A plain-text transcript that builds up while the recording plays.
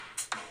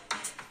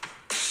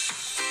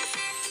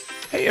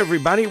Hey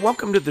everybody,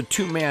 welcome to the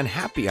Two-Man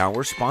Happy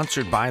Hour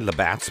sponsored by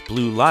Labatt's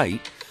Blue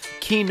Light,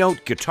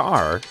 Keynote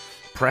Guitar,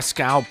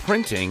 Prescal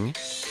Printing,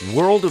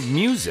 World of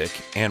Music,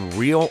 and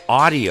Real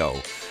Audio.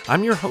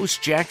 I'm your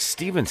host, Jack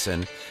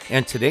Stevenson,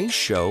 and today's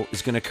show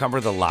is going to cover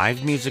the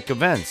live music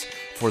events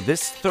for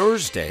this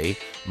Thursday,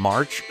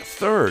 March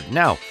 3rd.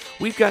 Now,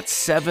 we've got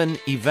 7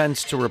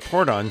 events to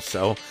report on,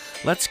 so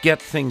let's get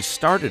things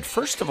started.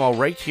 First of all,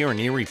 right here in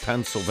Erie,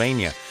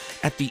 Pennsylvania,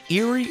 at the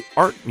Erie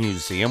Art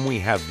Museum, we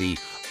have the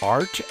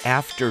Art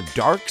After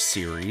Dark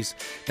series,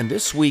 and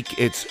this week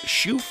it's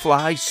Shoe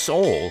Fly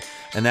Soul,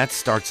 and that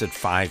starts at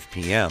 5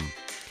 p.m.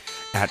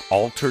 At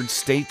Altered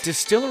State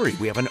Distillery,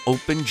 we have an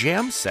open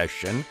jam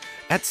session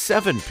at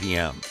 7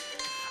 p.m.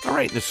 All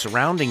right, the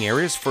surrounding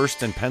areas,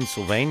 first in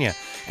Pennsylvania,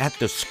 at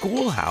the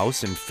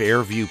Schoolhouse in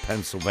Fairview,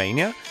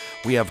 Pennsylvania,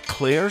 we have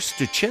Claire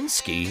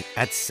Stuchinski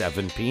at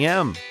 7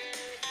 p.m.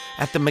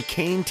 At the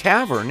McCain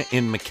Tavern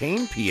in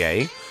McCain,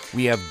 PA,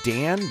 we have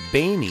Dan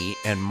Bainey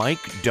and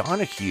Mike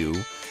Donahue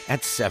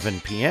at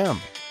 7 p.m.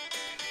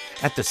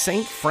 At the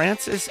St.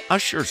 Francis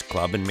Ushers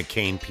Club in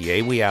McCain,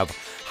 PA, we have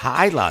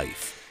High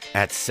Life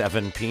at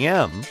 7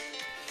 p.m.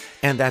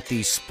 And at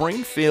the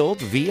Springfield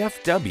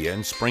VFW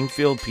in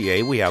Springfield,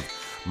 PA, we have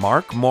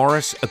Mark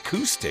Morris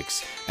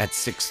Acoustics at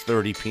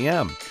 6:30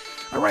 p.m.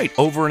 All right,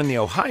 over in the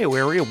Ohio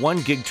area,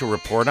 1 gig to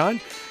report on.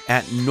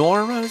 At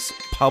Nora's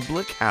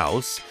Public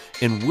House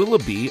in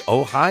Willoughby,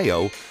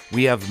 Ohio,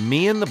 we have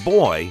Me and the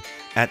Boy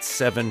at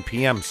 7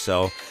 p.m.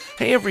 So,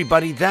 hey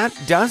everybody, that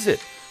does it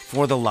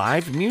for the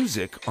live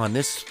music on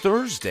this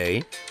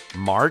Thursday,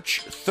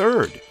 March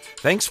 3rd.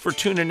 Thanks for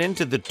tuning in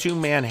to the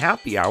Two-Man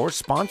Happy Hour,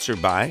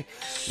 sponsored by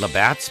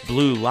Labatt's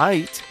Blue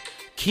Light,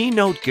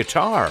 Keynote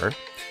Guitar,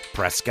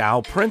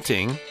 Prescal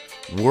Printing,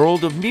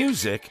 World of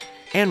Music,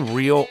 and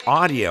Real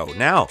Audio.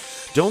 Now,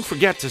 don't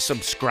forget to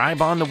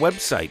subscribe on the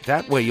website.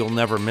 That way you'll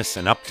never miss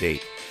an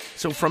update.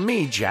 So from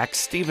me, Jack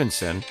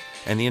Stevenson,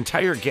 and the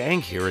entire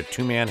gang here at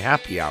Two-Man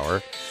Happy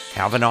Hour,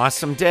 have an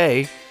awesome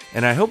day,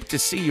 and I hope to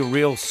see you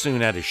real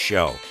soon at a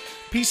show.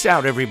 Peace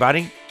out,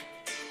 everybody.